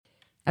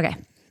Okay,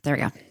 there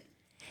we go.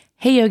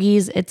 Hey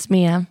yogis, it's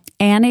Mia.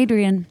 And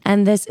Adrian.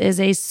 And this is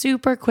a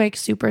super quick,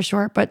 super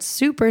short, but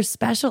super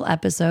special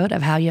episode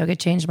of How Yoga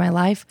Changed My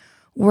Life.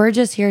 We're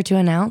just here to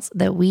announce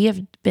that we have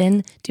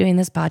been doing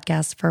this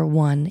podcast for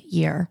 1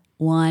 year.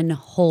 1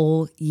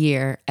 whole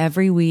year.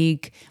 Every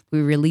week, we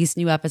release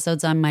new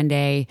episodes on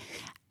Monday.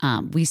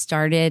 We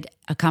started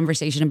a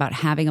conversation about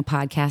having a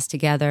podcast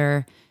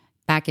together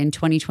back in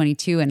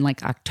 2022 in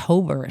like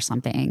October or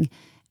something.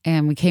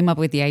 And we came up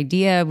with the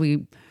idea.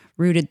 We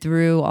rooted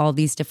through all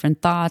these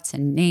different thoughts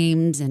and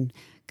names and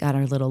got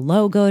our little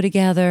logo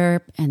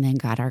together and then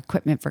got our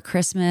equipment for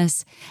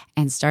Christmas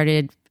and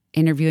started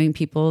interviewing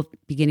people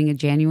beginning of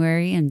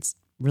January and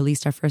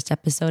released our first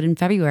episode in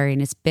February.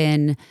 And it's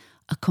been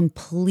a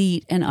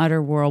complete and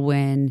utter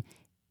whirlwind,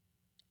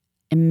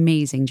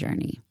 amazing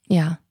journey.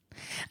 Yeah.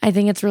 I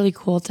think it's really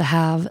cool to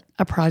have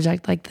a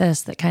project like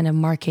this that kind of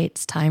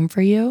markates time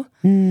for you,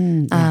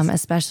 Yes.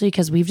 Especially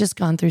because we've just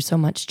gone through so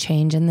much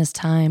change in this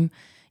time.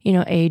 You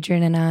know,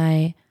 Adrian and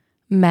I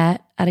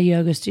met at a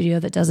yoga studio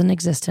that doesn't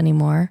exist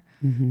anymore,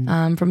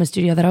 from a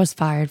studio that I was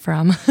fired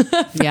from.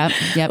 Yep.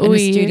 In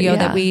the studio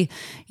that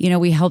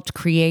we helped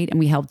create and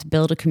we helped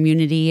build a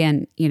community.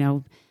 And,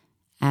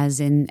 as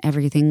in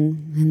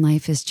everything in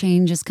life, is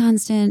change is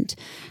constant.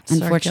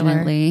 Circular.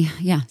 Unfortunately,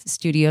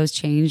 studios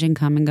change and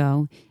come and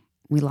go.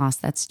 We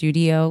lost that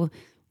studio.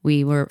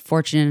 We were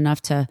fortunate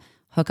enough to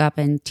hook up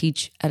and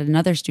teach at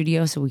another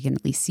studio so we can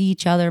at least see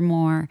each other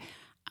more.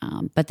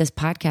 But this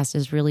podcast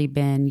has really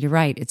been, you're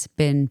right, it's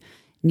been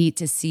neat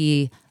to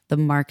see the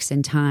marks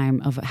in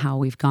time of how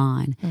we've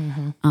gone.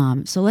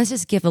 So let's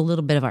just give a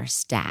little bit of our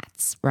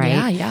stats,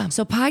 right? Yeah.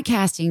 So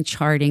podcasting,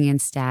 charting, and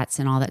stats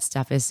and all that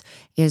stuff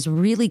is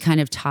really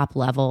kind of top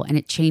level, and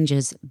it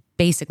changes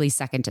basically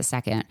second to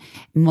second.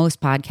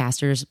 Most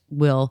podcasters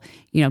will,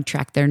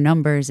 track their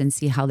numbers and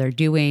see how they're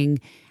doing.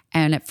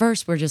 And at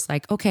first we're just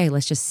like, okay,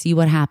 let's just see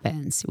what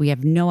happens. We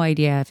have no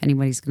idea if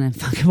anybody's going to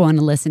fucking want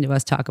to listen to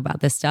us talk about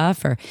this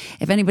stuff or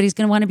if anybody's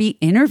going to want to be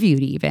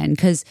interviewed even.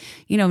 Because,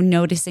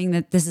 noticing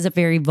that this is a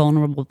very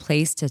vulnerable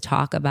place to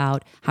talk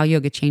about how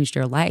yoga changed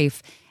your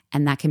life.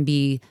 And that can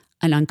be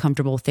an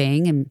uncomfortable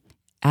thing. And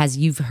as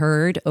you've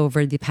heard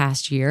over the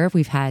past year,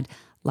 we've had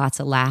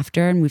lots of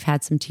laughter and we've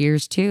had some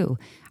tears too,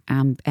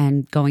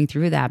 and going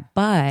through that.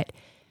 But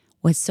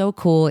what's so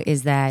cool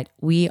is that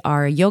we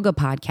are a yoga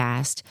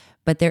podcast,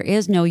 but there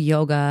is no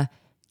yoga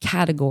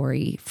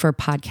category for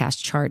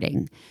podcast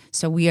charting.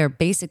 So we are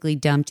basically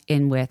dumped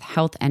in with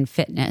health and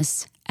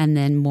fitness, and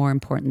then more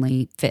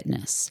importantly,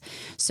 fitness.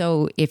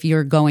 So if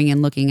you're going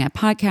and looking at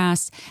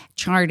podcasts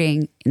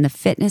charting in the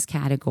fitness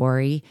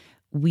category,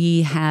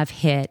 we have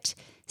hit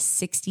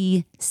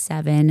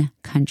 67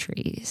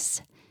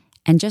 countries.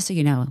 And just so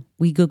you know,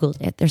 we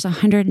Googled it. There's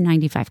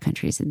 195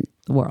 countries in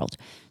the world.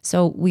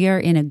 So we are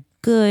in a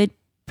good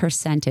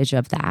percentage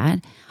of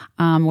that.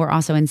 We're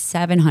also in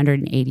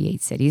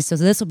 788 cities. So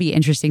this will be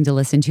interesting to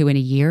listen to in a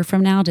year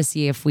from now to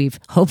see if we've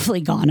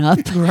hopefully gone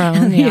up.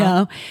 Grown,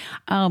 yeah.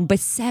 But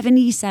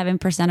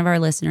 77% of our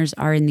listeners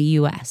are in the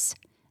US.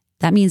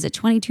 That means that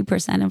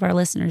 22% of our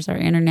listeners are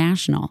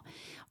international.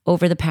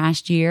 Over the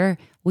past year,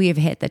 we have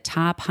hit the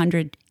top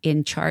 100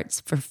 in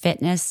charts for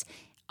fitness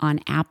on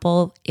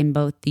Apple in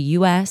both the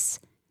US,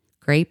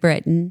 Great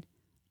Britain,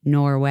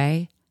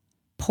 Norway,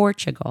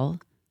 Portugal,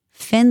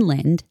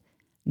 Finland,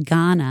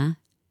 Ghana,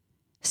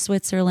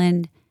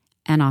 Switzerland,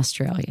 and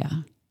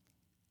Australia.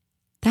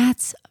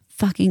 That's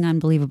fucking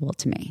unbelievable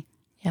to me.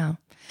 Yeah.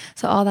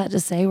 So all that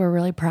to say, we're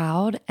really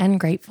proud and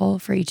grateful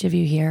for each of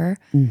you here.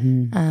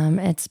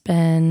 It's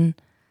been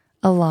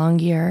a long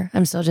year.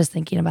 I'm still just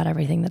thinking about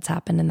everything that's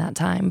happened in that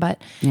time,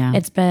 but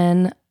It's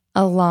been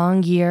a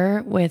long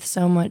year with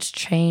so much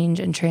change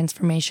and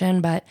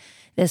transformation, but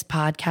this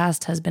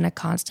podcast has been a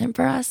constant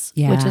for us,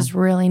 which is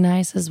really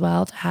nice as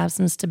well, to have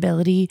some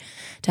stability,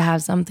 to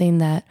have something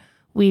that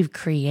we've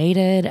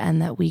created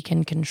and that we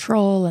can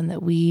control and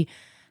that we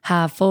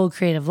have full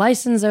creative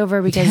license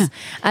over, because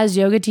as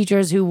yoga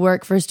teachers who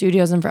work for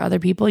studios and for other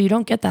people, you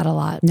don't get that a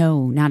lot.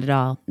 No, not at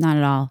all. Not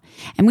at all.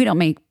 And we don't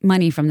make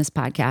money from this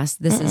podcast.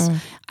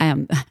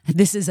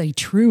 This is a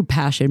true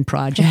passion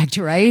project,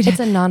 right? It's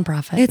a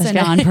nonprofit. It's a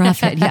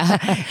nonprofit.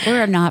 Yeah.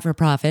 We're a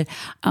not-for-profit.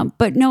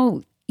 But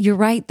no, you're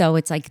right though.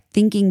 It's like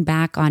thinking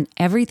back on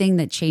everything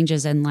that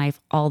changes in life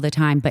all the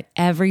time, but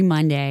every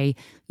Monday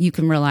you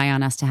can rely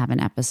on us to have an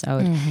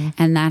episode,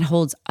 and that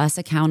holds us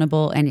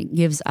accountable, and it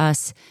gives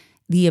us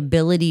the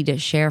ability to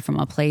share from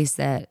a place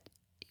that,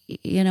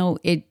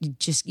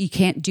 you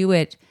can't do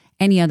it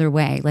any other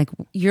way. Like,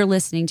 you're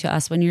listening to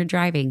us when you're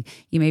driving.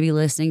 You may be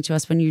listening to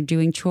us when you're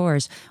doing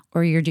chores,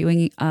 or you're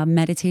doing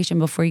meditation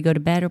before you go to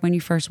bed, or when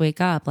you first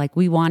wake up. Like,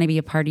 we want to be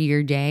a part of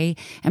your day.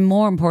 And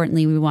more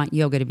importantly, we want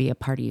yoga to be a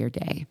part of your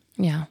day.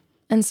 Yeah.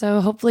 And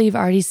so hopefully you've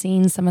already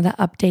seen some of the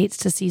updates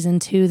to season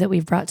 2 that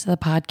we've brought to the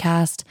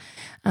podcast,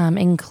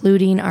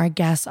 including our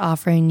guests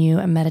offering you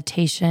a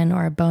meditation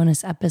or a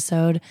bonus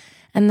episode.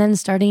 And then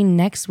starting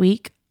next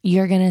week,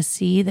 you're going to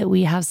see that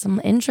we have some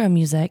intro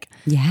music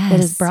that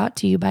is brought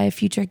to you by a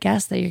future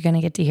guest that you're going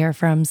to get to hear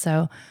from.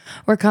 So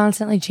we're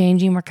constantly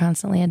changing. We're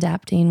constantly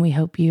adapting. We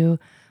hope you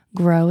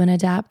grow and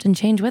adapt and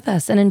change with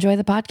us and enjoy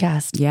the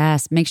podcast.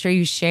 Yes. Make sure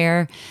you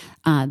share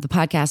the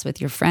podcast with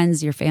your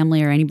friends, your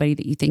family, or anybody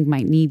that you think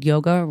might need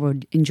yoga or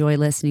would enjoy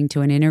listening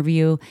to an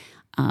interview.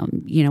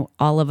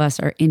 All of us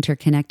are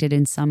interconnected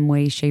in some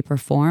way, shape, or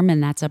form.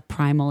 And that's a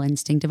primal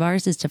instinct of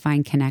ours, is to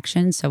find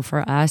connection. So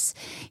for us,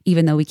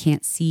 even though we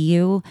can't see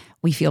you,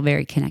 we feel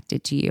very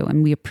connected to you,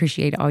 and we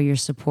appreciate all your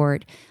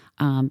support.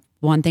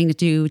 One thing to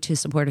do to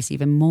support us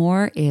even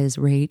more is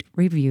rate,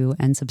 review,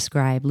 and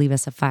subscribe. Leave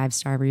us a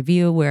 5-star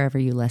review wherever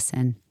you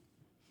listen.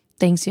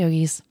 Thanks,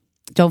 yogis.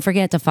 Don't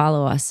forget to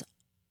follow us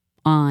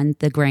on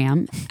the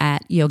gram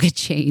at Yoga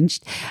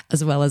Changed,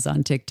 as well as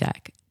on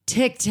TikTok.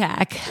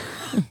 TikTok.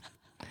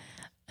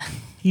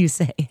 You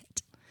say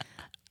it.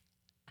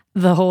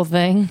 The whole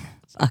thing.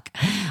 Fuck.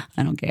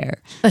 I don't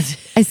care.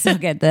 I still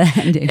get the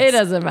endings. It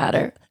doesn't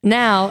matter.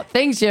 Now,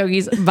 thanks,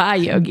 yogis. Bye,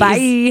 yogis.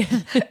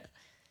 Bye.